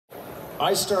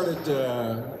I started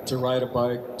to ride a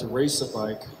bike, to race a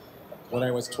bike, when I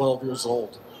was 12 years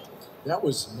old. That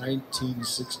was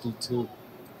 1962.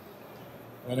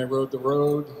 And I rode the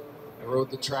road, I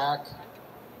rode the track,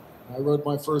 I rode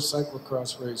my first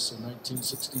cyclocross race in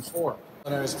 1964.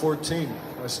 When I was 14,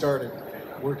 I started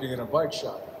working in a bike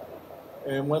shop.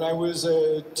 And when I was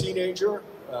a teenager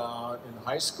in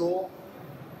high school,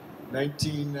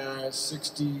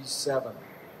 1967,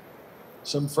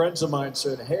 some friends of mine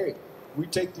said, hey, we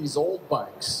take these old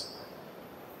bikes,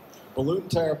 balloon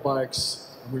tire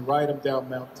bikes, and we ride them down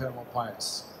Mount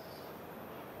Tamalpais.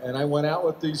 And I went out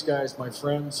with these guys, my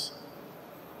friends,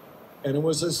 and it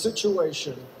was a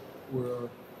situation where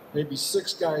maybe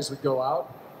 6 guys would go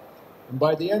out, and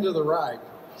by the end of the ride,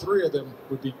 3 of them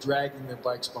would be dragging their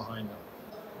bikes behind them.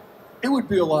 It would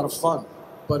be a lot of fun,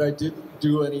 but I didn't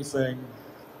do anything,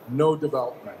 no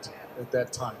development at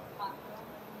that time.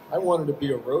 I wanted to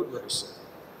be a road racer.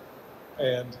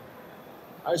 And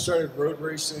I started road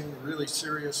racing really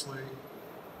seriously.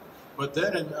 But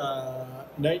then in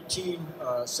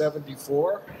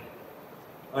 1974,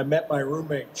 I met my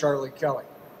roommate, Charlie Kelly,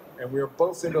 and we were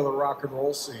both into the rock and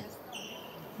roll scene.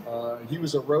 He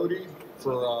was a roadie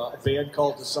for a band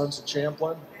called the Sons of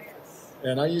Champlin,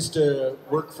 and I used to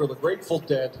work for the Grateful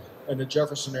Dead and the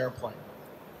Jefferson Airplane.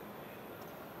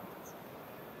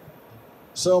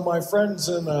 So my friends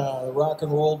in the rock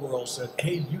and roll world said,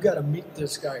 hey, you got to meet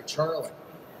this guy, Charlie.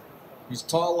 He's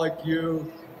tall like you.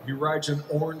 He rides an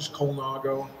orange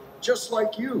Colnago, just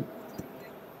like you.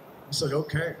 I said,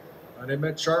 okay. And I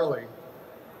met Charlie,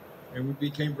 and we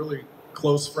became really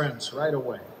close friends right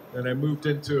away. And I moved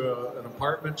into an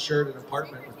apartment, shared an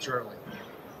apartment with Charlie.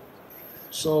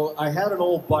 So I had an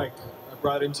old bike I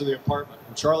brought into the apartment.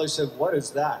 And Charlie said, what is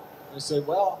that? And I said,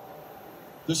 well,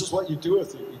 this is what you do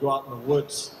with it. You go out in the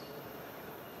woods.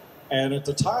 And at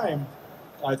the time,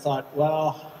 I thought,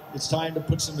 well, it's time to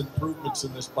put some improvements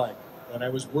in this bike. And I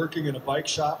was working in a bike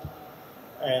shop,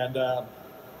 and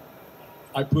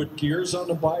I put gears on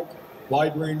the bike,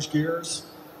 wide range gears,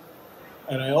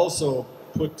 and I also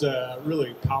put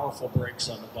really powerful brakes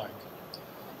on the bike.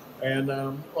 And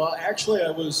well, actually,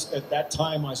 at that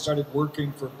time, I started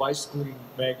working for Bicycling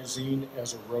Magazine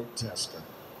as a road tester.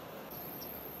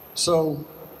 So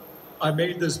I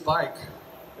made this bike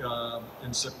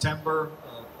in September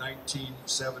of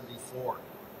 1974.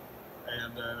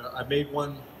 And I made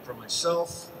one for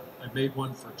myself, I made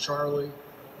one for Charlie,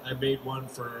 I made one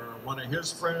for one of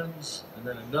his friends, and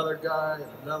then another guy,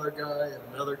 and another guy, and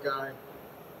another guy.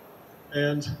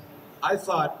 And I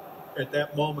thought at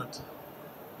that moment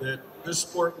that this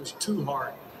sport was too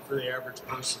hard for the average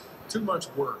person, too much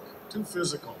work, too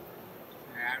physical.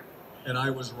 And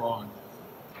I was wrong.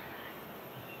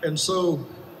 And so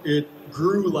it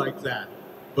grew like that,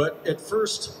 but at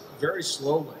first, very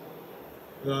slowly.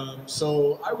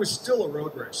 So I was still a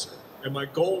road racer, and my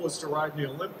goal was to ride in the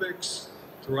Olympics,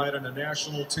 to ride on a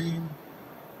national team,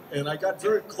 and I got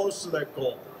very close to that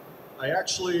goal. I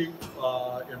actually,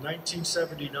 in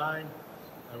 1979,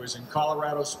 I was in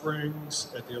Colorado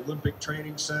Springs at the Olympic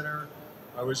Training Center.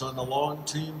 I was on the long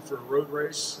team for a road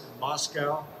race in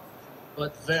Moscow,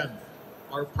 but then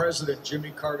our president,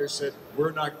 Jimmy Carter, said,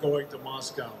 we're not going to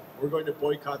Moscow. We're going to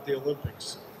boycott the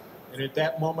Olympics. And at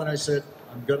that moment, I said,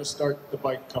 I'm going to start the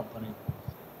bike company.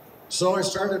 So I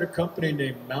started a company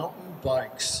named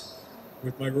MountainBikes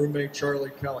with my roommate,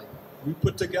 Charlie Kelly. We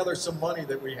put together some money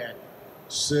that we had,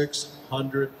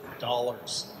 $600.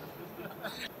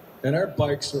 And our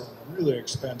bikes are really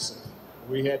expensive.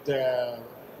 We had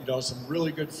some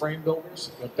really good frame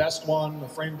builders. The best one, the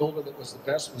frame builder that was the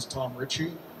best was Tom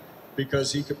Ritchey,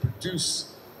 because he could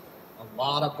produce a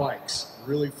lot of bikes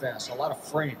really fast, a lot of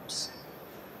frames.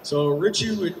 So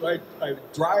Ritchie I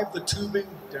would drive the tubing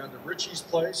down to Ritchie's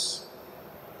place,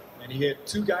 and he had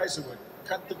 2 guys that would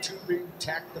cut the tubing,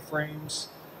 tack the frames,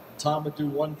 and Tom would do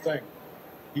one thing.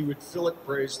 He would fillet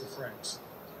braze the frames.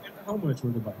 And how much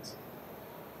were the bikes?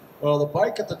 Well, the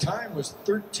bike at the time was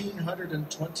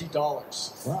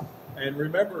 $1,320. Wow. And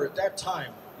remember, at that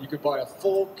time, you could buy a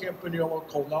full Campagnolo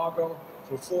Colnago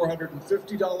for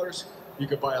 $450. You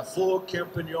could buy a full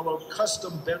Campagnolo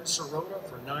custom Ben Sirota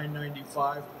for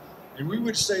 $995. And we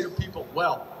would say to people,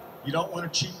 well, you don't want a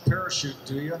cheap parachute,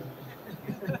 do you?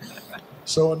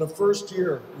 So in the first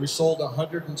year, we sold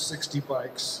 160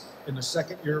 bikes. In the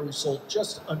second year, we sold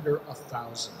just under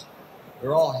 1,000.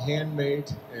 They're all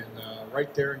handmade and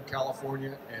right there in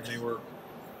California, and they were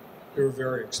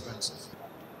very expensive.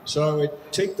 So I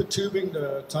would take the tubing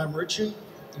to Tom Ritchey,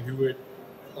 who would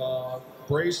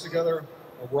braze together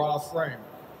a raw frame.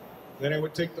 Then I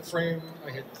would take the frame. I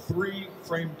had 3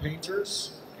 frame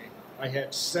painters. I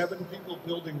had 7 people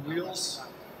building wheels.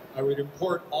 I would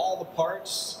import all the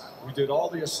parts. We did all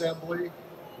the assembly.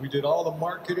 We did all the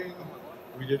marketing.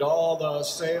 We did all the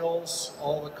sales,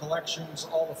 all the collections,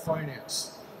 all the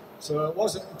finance. So it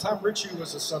wasn't, Tom Ritchey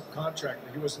was a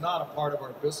subcontractor. He was not a part of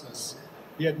our business.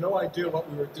 He had no idea what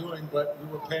we were doing, but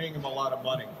we were paying him a lot of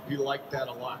money. He liked that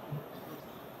a lot.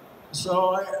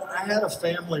 So I had a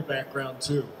family background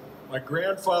too. My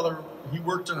grandfather, he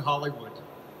worked in Hollywood.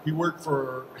 He worked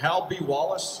for Hal B.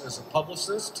 Wallace as a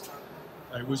publicist.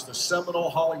 He was the seminal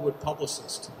Hollywood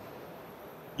publicist.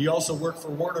 He also worked for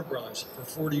Warner Brothers for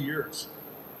 40 years.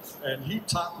 And he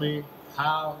taught me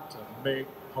how to make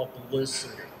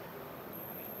publicity.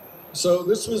 So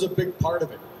this was a big part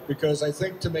of it, because I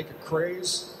think to make a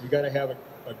craze, you got to have a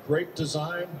great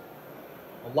design,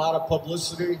 a lot of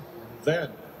publicity,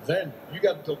 and then you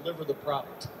got to deliver the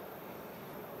product.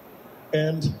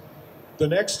 And the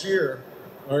next year,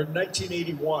 or in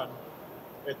 1981,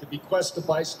 at the Bequest of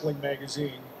Bicycling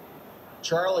magazine,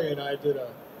 Charlie and I did a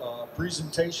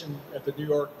presentation at the New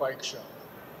York Bike Show.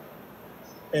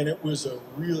 And it was a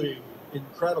really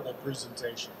incredible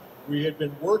presentation. We had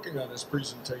been working on this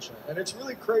presentation, and it's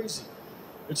really crazy.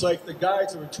 It's like the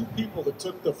guys, there were 2 people that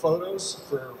took the photos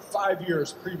for 5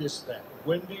 years previous to that,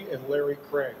 Wendy and Larry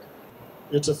Craig.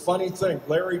 It's a funny thing,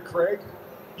 Larry Craig,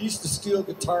 he used to steal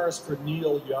guitars for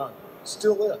Neil Young,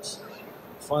 still is,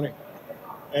 funny.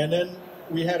 And then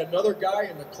we had another guy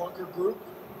in the clunker group,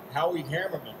 Howie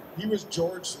Hammerman. He was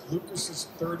George Lucas's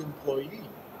 3rd employee.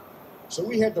 So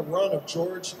we had the run of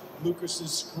George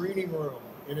Lucas's screening room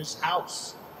in his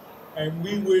house. And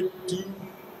we would do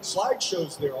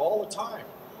slideshows there all the time.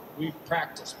 We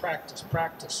practice.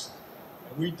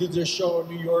 And we did this show in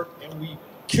New York, and we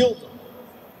killed them.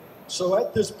 So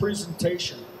at this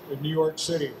presentation in New York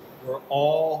City were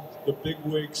all the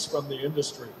bigwigs from the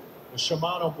industry. The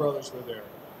Shimano brothers were there.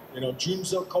 You know,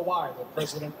 Junzo Kawai, the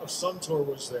president of Suntour,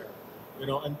 was there. You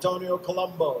know, Antonio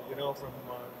Colombo, you know, from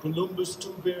Columbus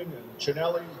Tubing, and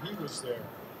Cinelli, he was there.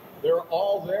 They're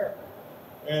all there.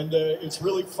 And it's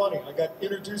really funny. I got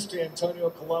introduced to Antonio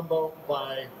Colombo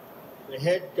by the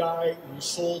head guy who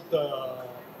sold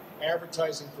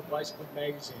advertising for Bicycle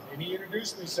Magazine. And he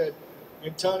introduced me and said,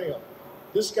 Antonio,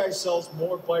 this guy sells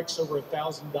more bikes over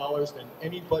 $1,000 than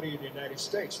anybody in the United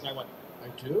States. And I went, I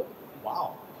do?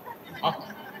 Wow.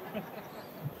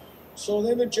 So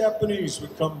then the Japanese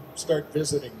would come start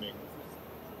visiting me.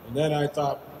 And then I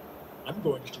thought, I'm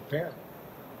going to Japan.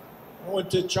 I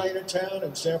went to Chinatown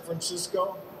in San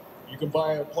Francisco. You can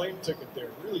buy a plane ticket there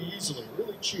really easily,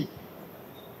 really cheap.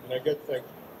 And I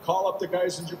call up the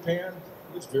guys in Japan.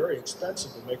 It's very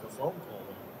expensive to make a phone call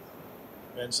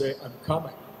there and say, I'm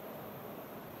coming.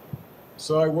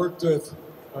 So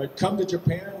I'd come to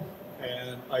Japan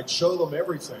and I'd show them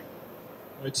everything.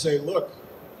 I'd say, look,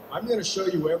 I'm going to show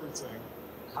you everything,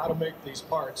 how to make these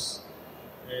parts,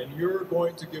 and you're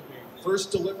going to give me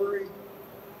first delivery,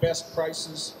 best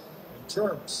prices, and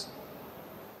terms.